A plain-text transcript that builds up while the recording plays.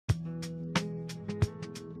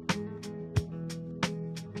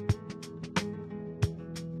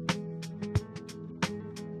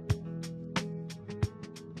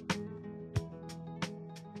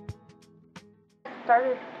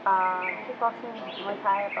started kickboxing Muay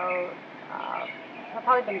Thai about, I've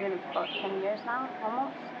probably been doing it for about 10 years now,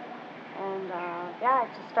 almost. And yeah, I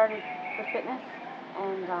just started for fitness,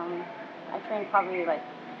 and I trained probably like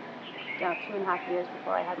 2.5 years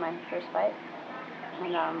before I had my first fight.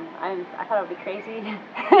 And I thought it would be crazy.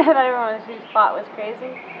 That everyone who fought was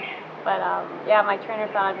crazy. But yeah, my trainer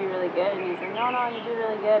thought I'd be really good, and he said, no, you do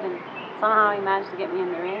really good. And somehow he managed to get me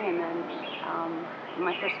in the ring, and then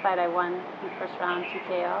my first fight I won in the first round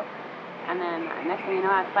TKO. And then next thing you know,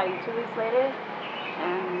 I was fighting 2 weeks later,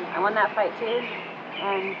 and I won that fight too.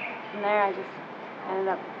 And from there, I just ended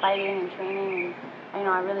up fighting and training, and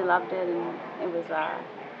I really loved it. And it was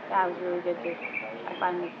yeah, it was really good to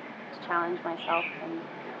finally challenge myself and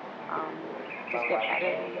just get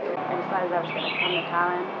better. I decided I was going to come to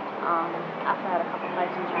Thailand after I had a couple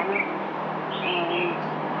fights in China, and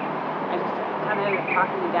I just kind of ended up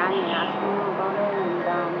talking to Danny and asking him about it, and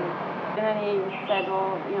then he said,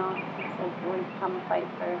 well, will you come fight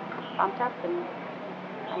for Comtep? And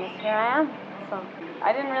I guess here I am. So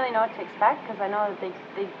I didn't really know what to expect, because I know that they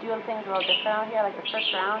do things a little different out here. Like the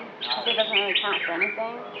first round, it doesn't really count for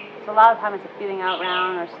anything. So a lot of times it's a feeling out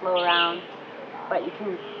round or slow round, but you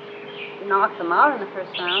can knock them out in the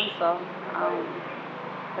first round. So,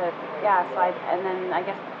 but yeah. So and then I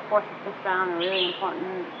guess the 4th and 5th round are really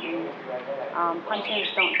important. And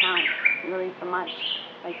punches don't count really for much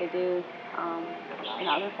like they do in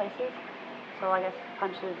other places. So I guess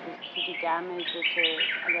punches is to do damage, or to,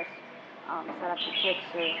 I guess, set up your kicks,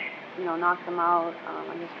 or knock them out.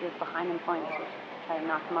 I guess with behind them points, you try to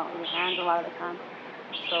knock them out with your hands a lot of the time.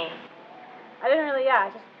 So I didn't really,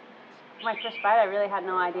 just my first fight, I really had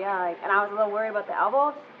no idea, and I was a little worried about the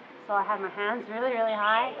elbows. So I had my hands really, really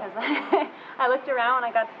high, because I looked around when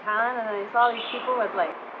I got to Thailand, and I saw these people with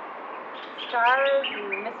like scars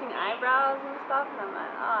and missing eyebrows and stuff, and I'm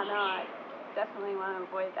like, oh no, I definitely want to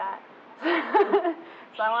avoid that.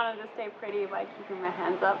 So I wanted to stay pretty by keeping my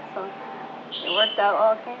hands up, so it worked out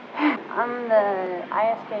okay. I'm the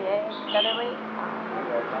ISKA Featherweight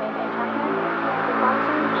Canadian champion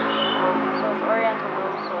kickboxing. So it's Oriental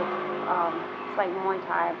rules, so it's like Muay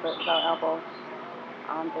Thai, but without elbows.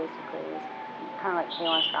 Basically, it's kind of like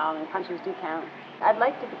K1 style. I mean, punches do count. I'd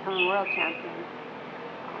like to become a world champion.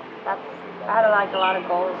 I had a lot of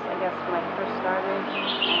goals, I guess, when I first started,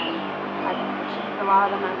 and I've achieved a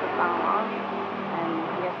lot of them as I've gone along. And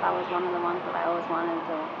I guess that was one of the ones that I always wanted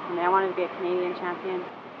to. I wanted to be a Canadian champion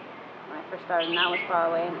when I first started, and that was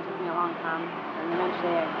far away, and it took me a long time. And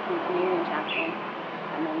eventually, I became Canadian champion,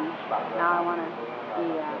 and then now I want to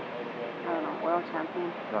be, world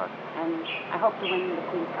champion. Right. And I hope to win the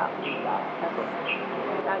Queen's Cup. That's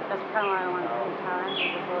kind of why I want to come to Thailand,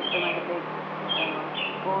 because it's always been like a big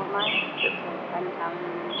goal of mine to fight in Thailand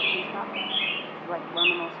and win the Queen's Cup. It's like one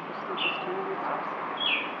of the most prestigious tournaments.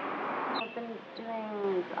 I've been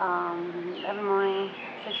doing every morning,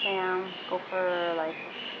 6 a.m., go for like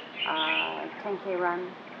 10K run,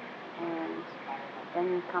 and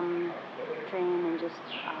then come train and just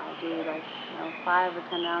do like 5 or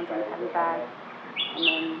 10 rounds on the heavy bag, and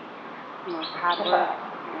then pad work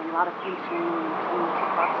and a lot of punching and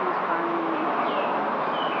kickboxing, sparring,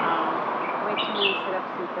 and way too many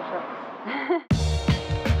sit-ups and push-ups.